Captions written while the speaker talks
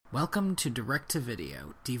Welcome to Direct to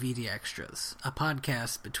Video, DVD Extras, a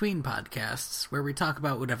podcast between podcasts where we talk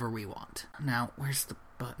about whatever we want. Now, where's the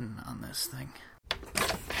button on this thing?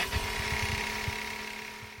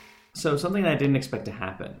 So something I didn't expect to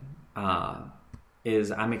happen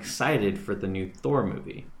is I'm excited for the new Thor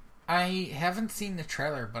movie. I haven't seen the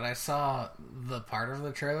trailer, but I saw the part of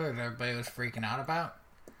the trailer that everybody was freaking out about.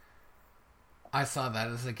 I saw that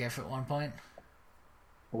as a GIF at one point.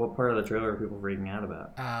 What part of the trailer are people freaking out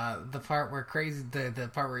about? The part where the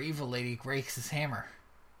part where Evil Lady breaks his hammer.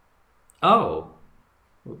 Oh,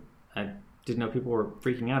 I didn't know people were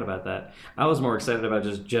freaking out about that. I was more excited about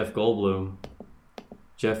just Jeff Goldbluming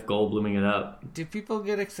it up. Do people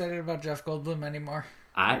get excited about Jeff Goldblum anymore?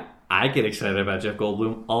 I get excited about Jeff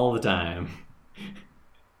Goldblum all the time.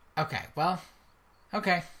 Okay, well,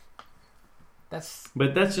 okay. That's cool.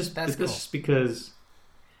 Just because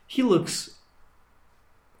he looks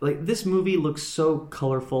like this movie looks so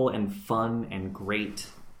colorful and fun and great.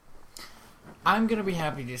 I'm gonna be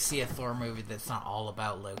happy to see a Thor movie that's not all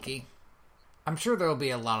about Loki. I'm sure there'll be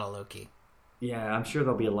a lot of Loki. Yeah, I'm sure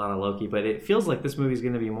there'll be a lot of Loki, but it feels like this movie's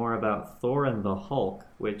going to be more about Thor and the Hulk,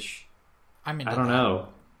 which I don't know.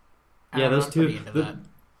 Yeah, those two.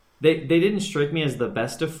 They didn't strike me as the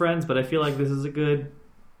best of friends, but I feel like this is a good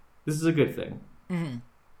thing. Mm-hmm.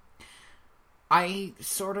 I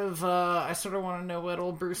sort of want to know what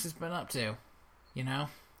old Bruce has been up to. You know?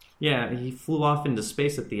 Yeah, he flew off into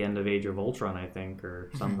space at the end of Age of Ultron, I think,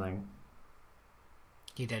 or something. Mm-hmm.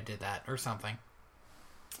 He did that, or something.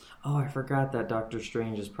 Oh, I forgot that Doctor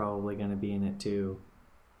Strange is probably going to be in it too.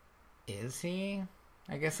 Is he?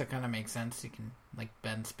 I guess that kind of makes sense. He can,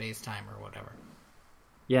 bend space-time or whatever.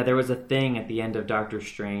 Yeah, there was a thing at the end of Doctor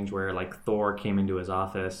Strange where, Thor came into his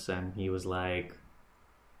office and he was like,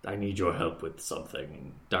 I need your help with something.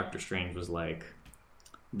 And Doctor Strange was like,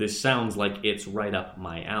 this sounds like it's right up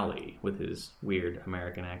my alley, with his weird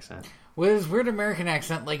American accent. With his weird American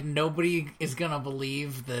accent, nobody is going to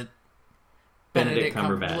believe that Benedict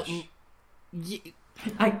Cumberbatch.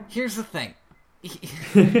 Here's the thing.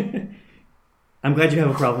 I'm glad you have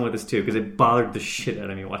a problem with this too, because it bothered the shit out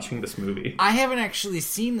of me watching this movie. I haven't actually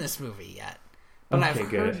seen this movie yet, but I've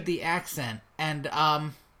heard the accent, and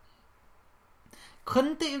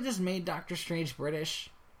couldn't they have just made Doctor Strange British?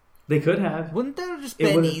 They could have. Wouldn't that have just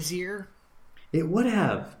been easier? It would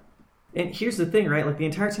have. And here's the thing, right? The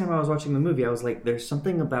entire time I was watching the movie, I was like, there's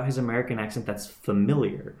something about his American accent that's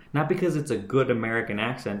familiar. Not because it's a good American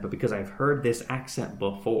accent, but because I've heard this accent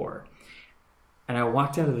before. And I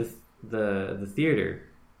walked out of the theater,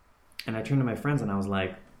 and I turned to my friends, and I was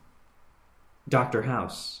like, Dr.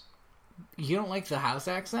 House. You don't like the House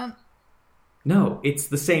accent? No, it's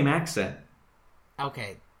the same accent.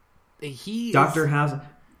 Okay. Dr. House...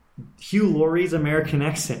 Hugh Laurie's American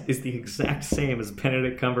accent is the exact same as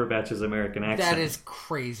Benedict Cumberbatch's American accent. That is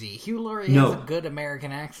crazy. Hugh Laurie has a good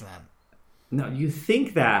American accent. No, you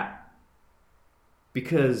think that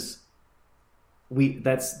because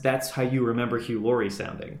that's how you remember Hugh Laurie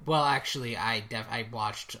sounding. Well, actually, I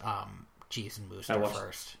watched Cheese and Booster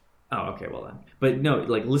first. Oh, okay, well then. But no,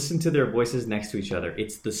 listen to their voices next to each other.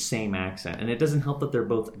 It's the same accent. And it doesn't help that they're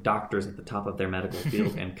both doctors at the top of their medical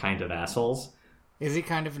field and kind of assholes. Is he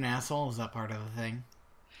kind of an asshole? Is that part of the thing?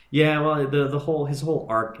 Yeah, well, his whole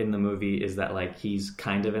arc in the movie is that he's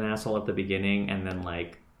kind of an asshole at the beginning, and then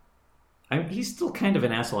he's still kind of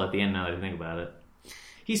an asshole at the end. Now that I think about it,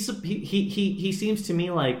 he seems to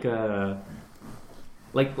me like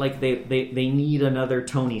they need another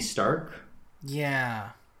Tony Stark. Yeah,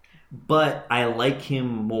 but I like him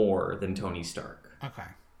more than Tony Stark. Okay,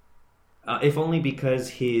 if only because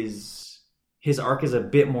his arc is a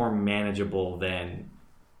bit more manageable than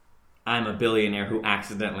I'm a billionaire who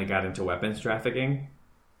accidentally got into weapons trafficking.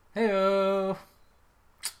 Hey-o.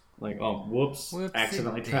 Whoops.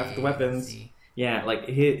 Accidentally trafficked weapons. Yeah,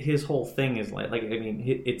 his whole thing is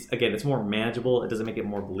it's more manageable. It doesn't make it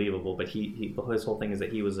more believable, but his whole thing is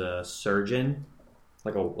that he was a surgeon,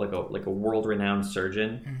 like a world-renowned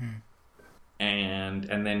surgeon. Mm-hmm.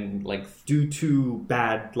 And then, due to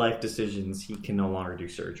bad life decisions, he can no longer do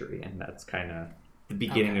surgery, and that's kind of the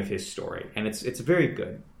beginning of his story. And it's very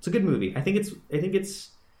good. It's a good movie. I think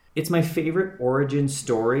it's my favorite origin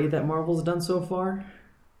story that Marvel's done so far.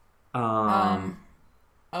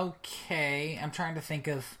 Okay, I'm trying to think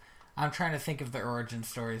of the origin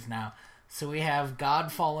stories now. So we have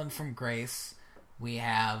God Fallen from Grace. We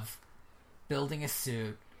have Building a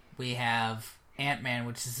Suit. We have Ant-Man,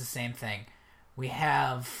 which is the same thing. We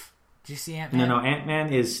have... Do you see Ant-Man? No,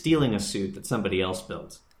 Ant-Man is stealing a suit that somebody else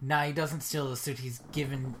built. No, he doesn't steal the suit. It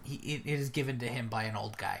is given to him by an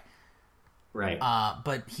old guy. Right.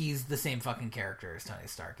 But he's the same fucking character as Tony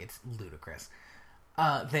Stark. It's ludicrous.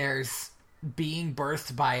 There's being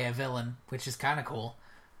birthed by a villain, which is kind of cool.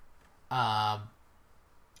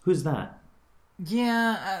 Who's that?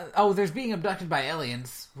 Yeah. There's being abducted by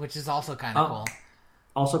aliens, which is also kind of cool.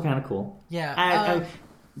 Also kind of cool. Yeah.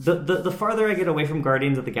 The farther I get away from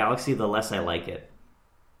Guardians of the Galaxy, the less I like it.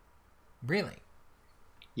 Really?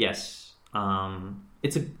 Yes.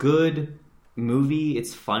 It's a good movie.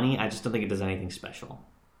 It's funny. I just don't think it does anything special.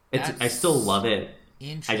 I still love it.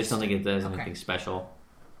 I just don't think it does anything special.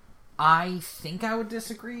 I think I would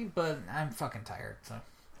disagree, but I'm fucking tired, so.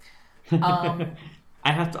 I'll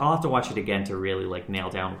have to watch it again to really like nail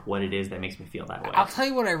down what it is that makes me feel that way. I'll tell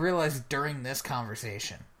you what I realized during this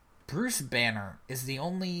conversation. Bruce Banner is the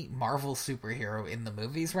only Marvel superhero in the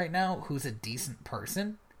movies right now who's a decent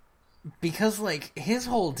person. Because, like, his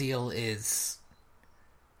whole deal is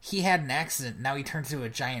he had an accident, now he turns into a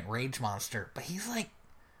giant rage monster. But he's, like,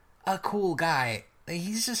 a cool guy.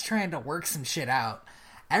 He's just trying to work some shit out.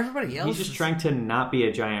 Everybody else He's just trying to not be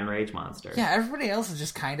a giant rage monster. Yeah, everybody else is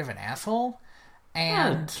just kind of an asshole.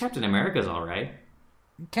 And Captain America's alright.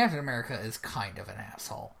 Captain America is kind of an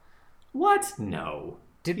asshole. What? No.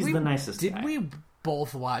 He's the nicest guy. Did we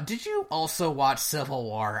both watch? Did you also watch Civil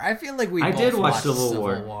War? I feel like I both did watch watched Civil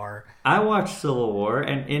War. War. I watched Civil War,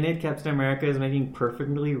 and in it, Captain America is making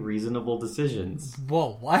perfectly reasonable decisions.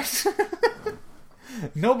 Whoa, what?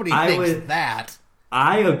 Nobody thinks that.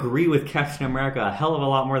 I agree with Captain America a hell of a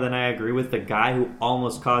lot more than I agree with the guy who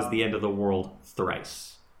almost caused the end of the world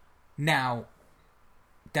thrice. Now,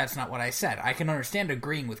 that's not what I said. I can understand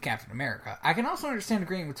agreeing with Captain America. I can also understand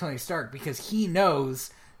agreeing with Tony Stark because he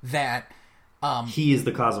knows that he is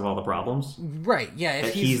the cause of all the problems. Right, yeah.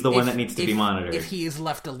 If he's the one that needs to be monitored. If he is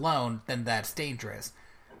left alone, then that's dangerous.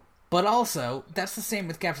 But also, that's the same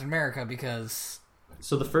with Captain America because...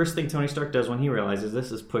 So the first thing Tony Stark does when he realizes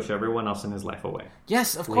this is push everyone else in his life away.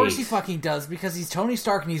 Yes, of course he fucking does because he's Tony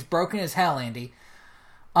Stark and he's broken as hell, Andy.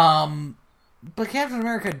 But Captain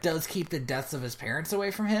America does keep the deaths of his parents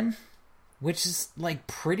away from him, which is, like,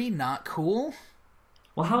 pretty not cool.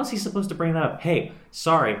 Well, how is he supposed to bring that up? Hey,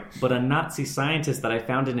 sorry, but a Nazi scientist that I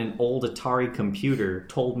found in an old Atari computer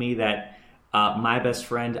told me that my best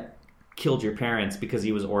friend killed your parents because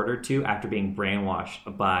he was ordered to after being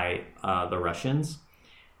brainwashed by the Russians.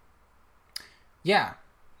 Yeah.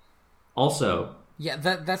 Also... Yeah,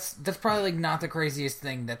 that's probably, like, not the craziest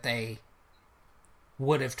thing that they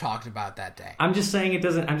would have talked about that day. I'm just saying it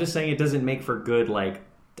doesn't make for good, like,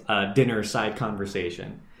 dinner side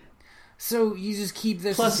conversation. So you just keep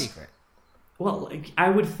this a secret? Well, like, I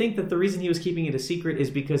would think that the reason he was keeping it a secret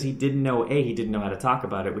is because he didn't know how to talk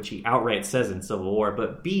about it, which he outright says in Civil War,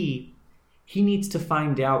 but B, he needs to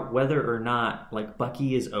find out whether or not, like,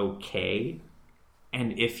 Bucky is okay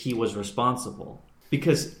and if he was responsible.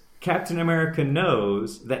 Because Captain America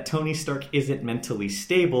knows that Tony Stark isn't mentally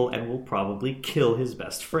stable and will probably kill his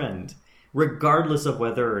best friend, regardless of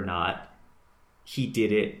whether or not he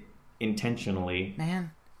did it intentionally.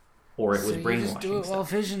 Man. Or it was brainwashing. You just do it while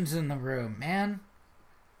Vision's in the room, man.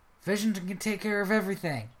 Vision can take care of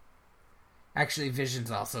everything. Actually, Vision's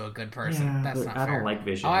also a good person. Yeah, that's not fair. I don't like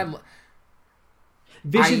Vision.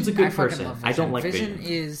 Vision's a good person. I don't like Vision.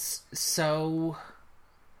 Vision is so...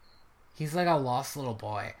 He's like a lost little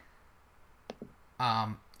boy.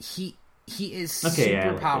 He is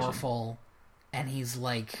super powerful, and he's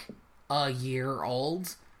like a year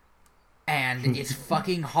old, and it's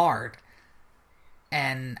fucking hard.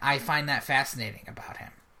 And I find that fascinating about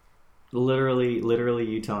him. Literally,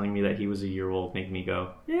 you telling me that he was a year old make me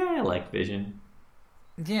go, yeah, I like Vision.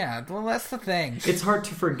 Yeah, well, that's the thing. It's hard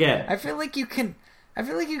to forget. I feel like you can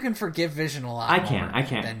forgive Vision a lot. I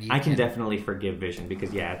can definitely forgive Vision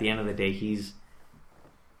because at the end of the day, he's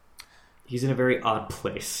in a very odd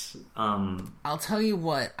place. I'll tell you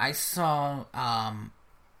what, I saw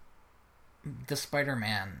the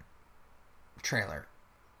Spider-Man trailer.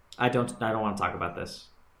 I don't want to talk about this.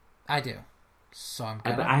 I do. So I'm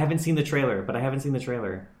gonna... I haven't seen the trailer,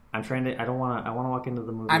 I'm trying to. I want to walk into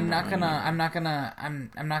the movie. I'm not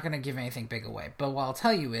gonna give anything big away. But what I'll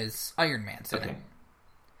tell you is Iron Man's in it.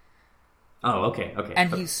 Oh, okay.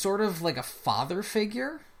 And he's sort of like a father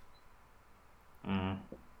figure. Mm.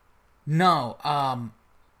 No,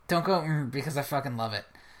 don't go because I fucking love it.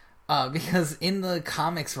 Because in the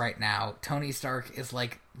comics right now, Tony Stark is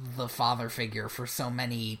like the father figure for so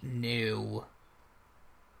many new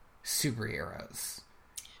superheroes.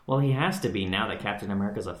 Well, he has to be now that Captain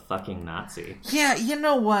America's a fucking Nazi. Yeah, you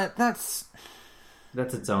know what? That's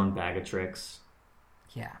its own bag of tricks.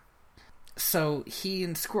 Yeah. So he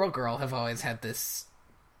and Squirrel Girl have always had this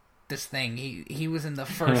this thing. He was in the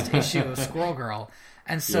first issue of Squirrel Girl,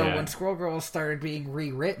 and so Yeah. when Squirrel Girl started being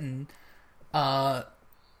rewritten by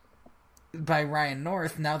Ryan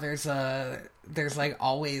North, now there's like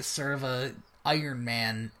always sort of a Iron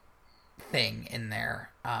Man thing in there.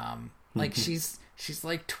 Like she's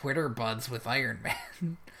like Twitter buds with Iron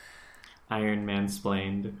Man. Iron Man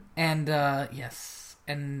splained. And yes,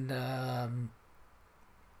 and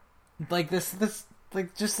like this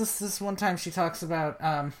one time she talks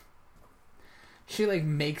about she like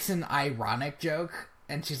makes an ironic joke,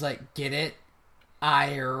 and she's like, "Get it?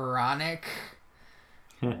 Ironic."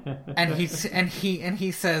 and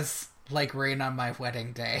he says, "Like rain on my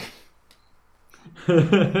wedding day."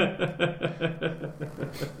 Like,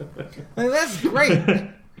 that's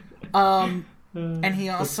great. And he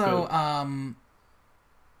also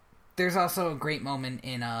there's also a great moment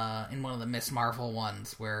in one of the Miss Marvel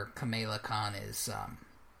ones where Kamala Khan is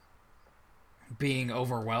being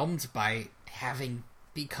overwhelmed by having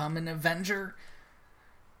become an Avenger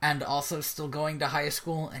and also still going to high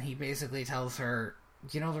school, and he basically tells her,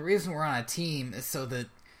 "You know, the reason we're on a team is so that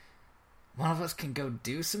one of us can go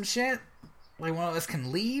do some shit. Like, one of us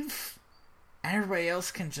can leave, and everybody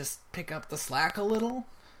else can just pick up the slack a little.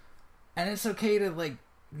 And it's okay to, like,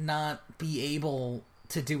 not be able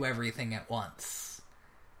to do everything at once."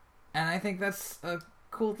 And I think that's a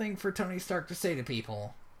cool thing for Tony Stark to say to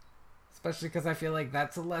people. Especially because I feel like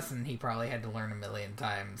that's a lesson he probably had to learn a million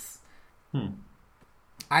times.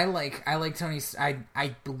 I like Tony.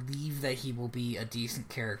 I believe that he will be a decent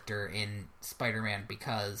character in Spider-Man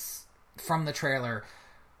because from the trailer,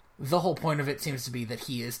 the whole point of it seems to be that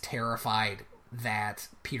he is terrified that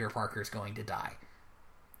Peter Parker's going to die.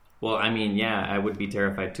 Well, I mean, yeah, I would be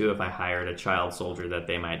terrified too if I hired a child soldier that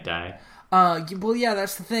they might die. Well, yeah,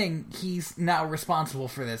 that's the thing. He's now responsible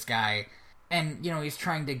for this guy. And, you know, he's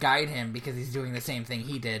trying to guide him because he's doing the same thing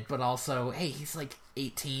he did. But also, hey, he's like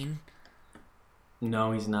 18.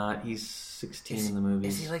 No, he's not. He's 16 in the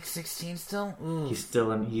movies. Is he like 16 still? Ooh. He's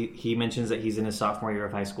still in... He mentions that he's in his sophomore year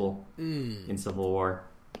of high school in Civil War.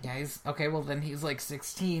 Yeah, he's... Okay, well, then he's like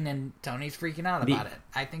 16 and Tony's freaking out about it.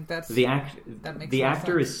 I think that's... That makes the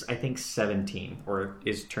actor sense. is, I think, 17 or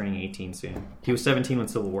is turning 18 soon. He was 17 when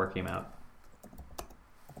Civil War came out.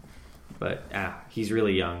 But, he's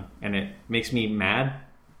really young. And it makes me mad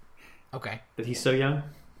Okay. that he's so young.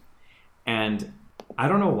 And I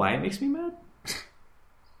don't know why it makes me mad.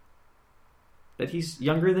 That he's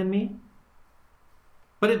younger than me.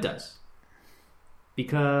 But it does.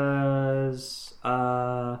 Because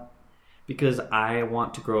I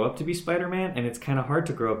want to grow up to be Spider-Man, and it's kind of hard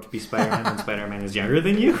to grow up to be Spider-Man when Spider-Man is younger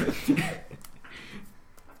than you.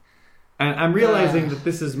 And I'm realizing that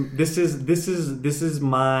this is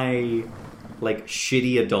my like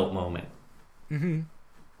shitty adult moment. Mm-hmm.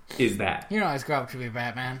 Is that You don't always grow up to be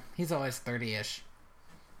Batman. He's always 30-ish.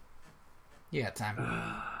 You got time.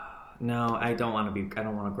 No, I don't want to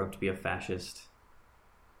grow up to be a fascist.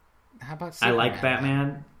 How about I Superman? like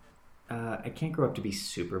Batman. I can't grow up to be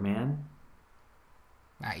Superman.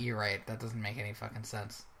 You're right. That doesn't make any fucking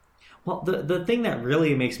sense. Well, the thing that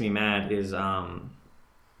really makes me mad is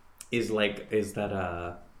lately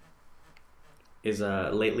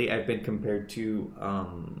I've been compared to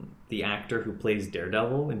the actor who plays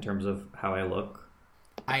Daredevil in terms of how I look.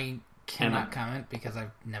 I cannot comment because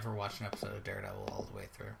I've never watched an episode of Daredevil all the way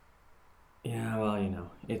through. Yeah, well, you know,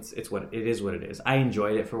 it's what it is. What it is. I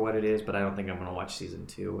enjoyed it for what it is, but I don't think I'm going to watch season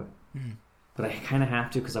 2. But I kind of have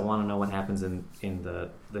to because I want to know what happens in the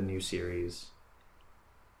new series.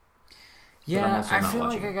 Yeah, I feel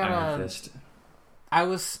like I got Iron Fist. I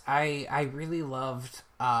really loved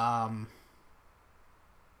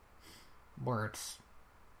Words.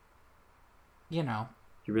 You know,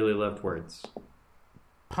 You really loved Words.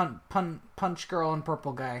 Punch Girl and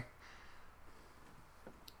Purple Guy.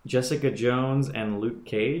 Jessica Jones and Luke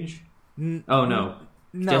Cage? No,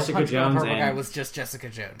 Jessica Punch Girl and Jones Purple and... Guy was just Jessica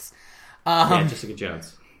Jones. yeah, Jessica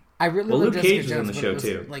Jones. I really Well, love Luke Jessica Cage was Jones, on the but show, it was,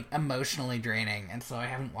 too. like, emotionally draining, and so I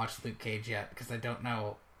haven't watched Luke Cage yet because I don't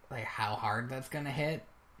know like how hard that's gonna hit.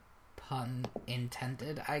 Pun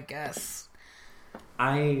intended, I guess.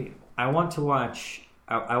 I want to watch...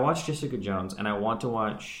 I watched Jessica Jones, and I want to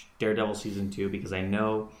watch Daredevil Season 2 because I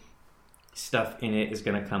know stuff in it is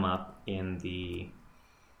going to come up in the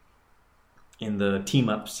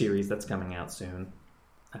team-up series that's coming out soon.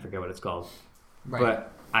 I forget what it's called. Right.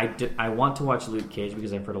 But I want to watch Luke Cage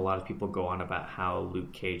because I've heard a lot of people go on about how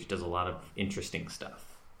Luke Cage does a lot of interesting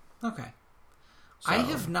stuff. Okay. So, I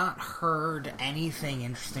have not heard anything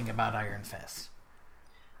interesting about Iron Fist.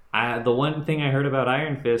 the one thing I heard about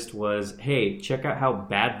Iron Fist was, hey, check out how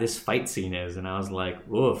bad this fight scene is. And I was like,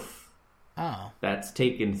 oof. Oh, That's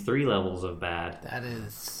taken 3 levels of bad. that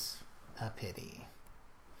is a pity.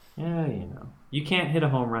 Yeah, you can't hit a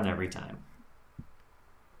home run every time.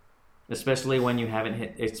 Especially when you've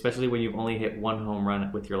only hit 1 home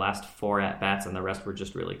run with your last 4 at bats, and the rest were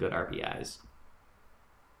just really good RBIs.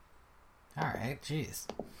 All right, jeez.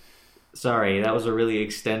 Sorry, that was a really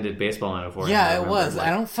extended baseball metaphor. Yeah, it was. I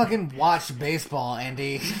don't fucking watch baseball,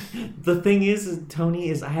 Andy. The thing is,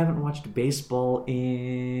 Tony, I haven't watched baseball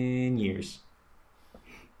in years.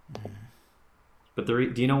 But do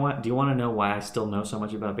you know what? Do you want to know why I still know so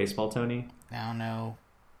much about baseball, Tony? I don't know.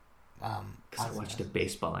 Because I watched a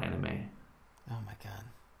baseball anime. Oh my god.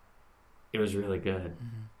 It was really good.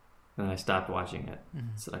 And I stopped watching it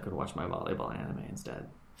so I could watch my volleyball anime instead.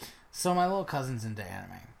 So my little cousin's into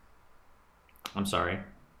anime. I'm sorry.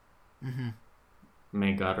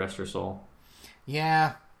 May God rest her soul.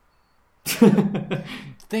 Yeah.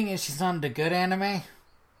 Thing is, she's not into good anime.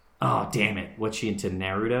 Oh, damn it. What's she into,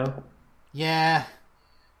 Naruto? Yeah.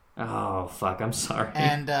 Oh, fuck, I'm sorry.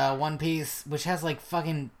 And One Piece, which has like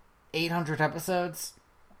fucking 800 episodes.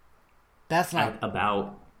 That's not...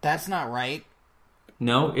 That's not right.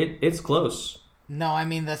 No, it's close. No, I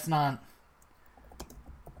mean, that's not...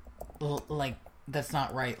 Like, that's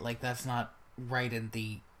not right. Like, that's not right in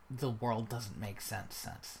the world doesn't make sense.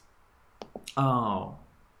 Oh.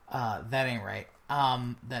 That ain't right.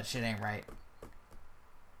 That shit ain't right.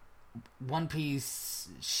 One Piece,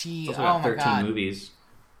 she... It's also got 13 movies.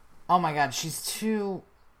 Oh my god, she's too...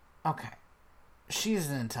 Okay. She's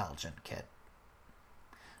an intelligent kid.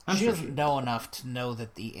 She doesn't know enough to know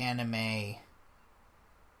that the anime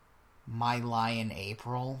My Lion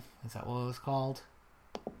April, is that what it was called?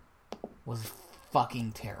 Was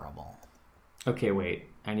fucking terrible. Okay, wait.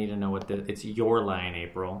 I need to know what it's Your Lion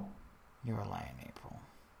April. Your Lion April.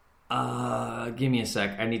 Give me a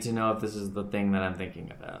sec. I need to know if this is the thing that I'm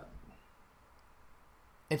thinking about.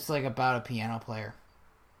 It's like about a piano player.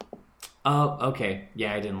 Oh, okay.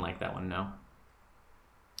 Yeah, I didn't like that one, no.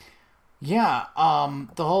 Yeah,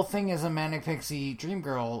 the whole thing is a Manic Pixie Dream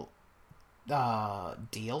Girl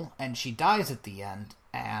deal, and she dies at the end,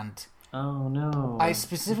 and... Oh, no. I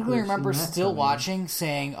specifically remember still watching,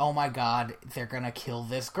 saying, oh my god, they're gonna kill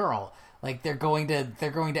this girl. Like, they're going to,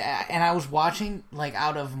 and I was watching, like,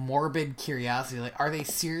 out of morbid curiosity, like, are they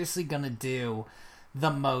seriously gonna do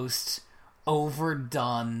the most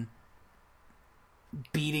overdone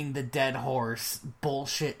beating the dead horse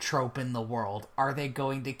bullshit trope in the world? Are they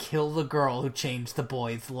going to kill the girl who changed the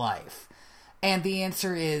boy's life? And the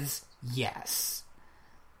answer is yes.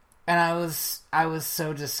 And I was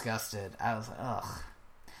so disgusted. I was like, ugh.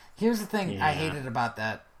 Here's the thing I hated about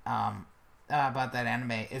that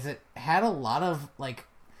anime is it had a lot of, like,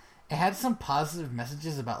 it had some positive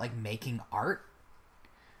messages about, like, making art.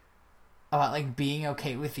 About, like, being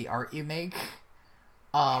okay with the art you make.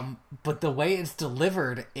 But the way it's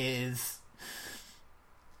delivered is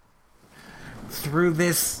through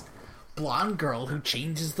this blonde girl who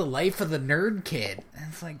changes the life of the nerd kid. And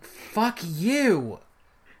it's like, fuck you!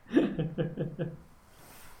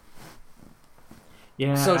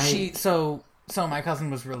 Yeah. So my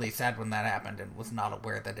cousin was really sad when that happened and was not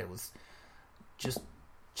aware that it was just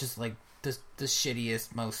like the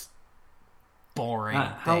shittiest, most boring.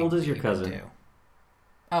 How old is your cousin?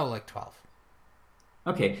 Oh, like 12.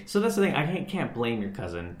 Okay, so that's the thing. I can't blame your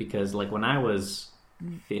cousin because, like, when I was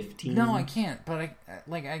 15. No, I can't. But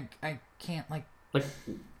I can't like.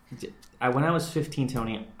 When I was 15,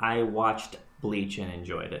 Tony, I watched Bleach and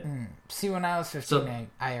enjoyed it. See, when I was 15,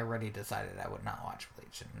 I already decided I would not watch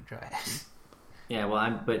Bleach and enjoy it. Yeah,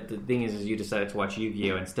 well, but the thing is you decided to watch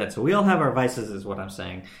Yu-Gi-Oh! Instead, so we all have our vices, is what I'm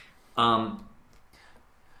saying.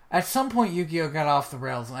 At some point, Yu-Gi-Oh! Got off the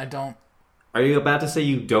rails, and I don't... Are you about to say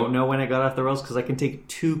you don't know when it got off the rails? Because I can take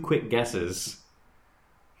 2 quick guesses.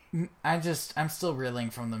 I'm still reeling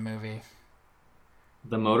from the movie.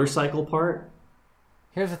 The motorcycle part?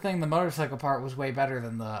 Here's the thing, the motorcycle part was way better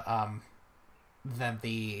than the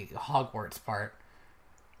Hogwarts part.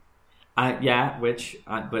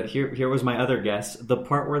 But here was my other guess. The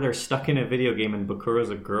part where they're stuck in a video game and Bakura's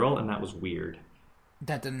a girl, and that was weird.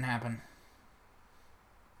 That didn't happen.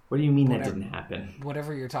 What do you mean that didn't happen?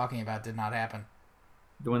 Whatever you're talking about did not happen.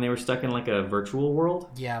 When they were stuck in, like, a virtual world?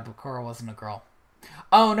 Yeah, Bakura wasn't a girl.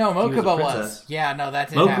 Oh, no, Mokuba was. Yeah, no, that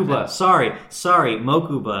didn't happen. Mokuba, sorry,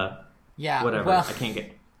 Mokuba. Yeah, whatever. Well, I can't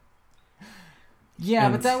get... Yeah,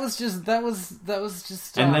 but that was just...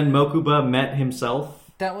 and then Mokuba met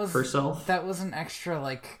herself? That was an extra,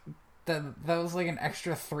 like... That was, like, an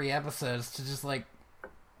extra 3 episodes to just, like...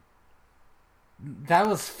 That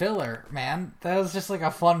was filler, man. That was just, like, a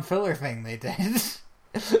fun filler thing they did.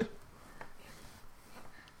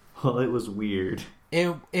 Well, it was weird.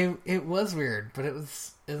 It was weird, but it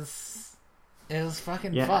was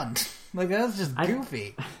fucking fun. Like, that was just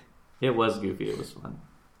goofy. It was goofy. It was fun.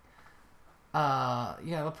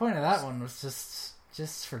 Yeah, the point of that one was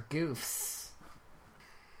just for goofs.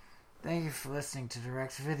 Thank you for listening to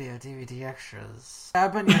Direct Video DVD Extras.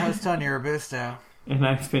 I've been your host, Tony Robusto. And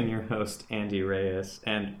I've been your host, Andy Reyes.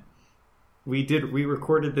 And we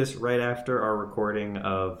recorded this right after our recording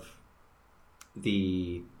of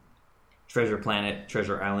the Treasure Planet,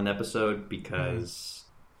 Treasure Island episode because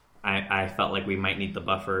I felt like we might need the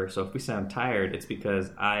buffer. So if we sound tired, it's because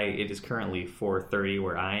it is currently 4:30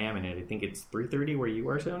 where I am, and I think it's 3:30 where you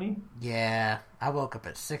are, Tony? Yeah, I woke up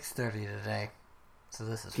at 6:30 today. So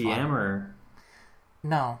this is PM fun. or...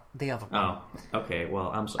 No, the other one. Oh, okay. Well,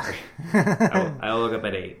 I'm sorry. I woke up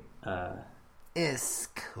at 8. It's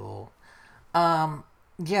cool.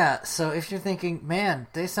 Yeah, so if you're thinking, man,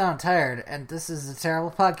 they sound tired, and this is a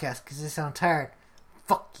terrible podcast because they sound tired,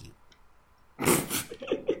 fuck you.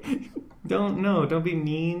 Don't be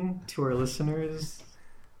mean to our listeners.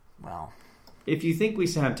 Well, if you think we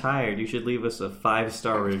sound tired, you should leave us a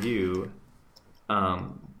 5-star review,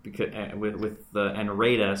 because and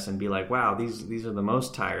rate us and be like, wow, these are the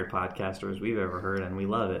most tired podcasters we've ever heard, and we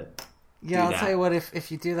love it. Yeah, I'll tell you what.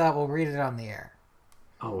 If you do that, we'll read it on the air.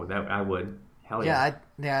 Oh, that I would. Hell yeah.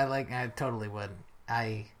 I totally would.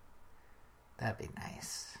 That'd be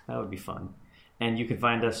nice. That would be fun. And you can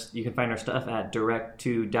find our stuff at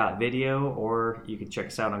direct2.video, or you can check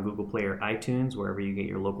us out on Google Play or iTunes, wherever you get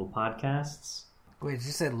your local podcasts. Wait, did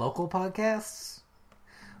you say local podcasts?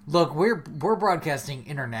 Look, we're broadcasting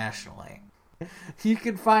internationally. You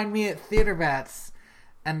can find me at Theater Bats,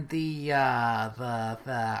 and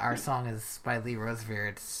our song is by Lee Rosevere.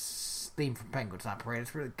 It's theme from Penguins on Parade.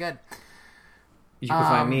 It's really good. You can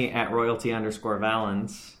find me at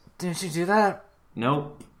royalty_Valens. Didn't you do that?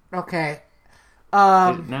 Nope. Okay.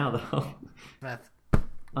 Did it now though. Beth,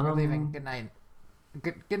 we're leaving. Good night.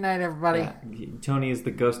 Good night, everybody. Yeah, Tony is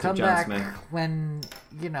the ghost Come of John back Smith. when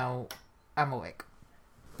I'm awake.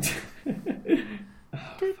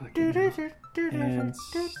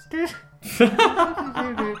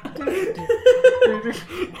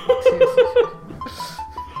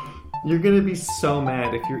 You're gonna be so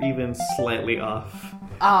mad if you're even slightly off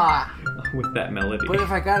with that melody. But if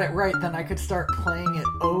I got it right, then I could start playing it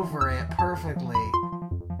over it perfectly.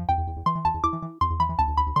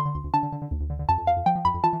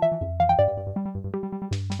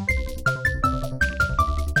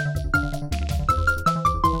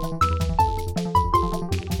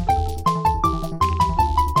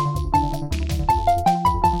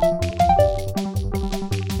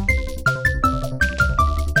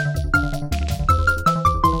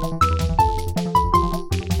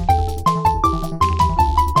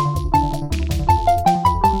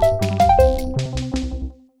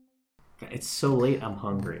 So late, I'm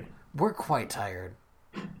hungry. We're quite tired.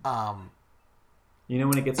 You know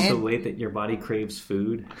when it gets so late that your body craves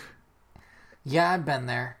food? Yeah, I've been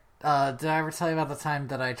there. Did I ever tell you about the time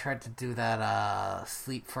that I tried to do that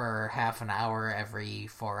sleep for half an hour every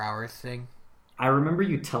 4 hours thing? I remember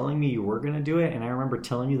you telling me you were going to do it, and I remember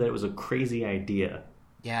telling you that it was a crazy idea.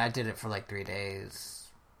 Yeah, I did it for like 3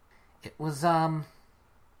 days. It was, I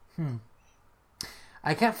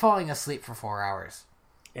kept falling asleep for 4 hours.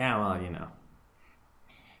 Yeah, well,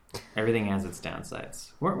 everything has its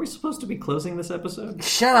downsides. Weren't we supposed to be closing this episode?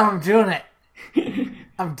 Shut up, I'm doing it.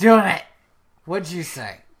 I'm doing it. What'd you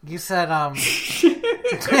say? You said,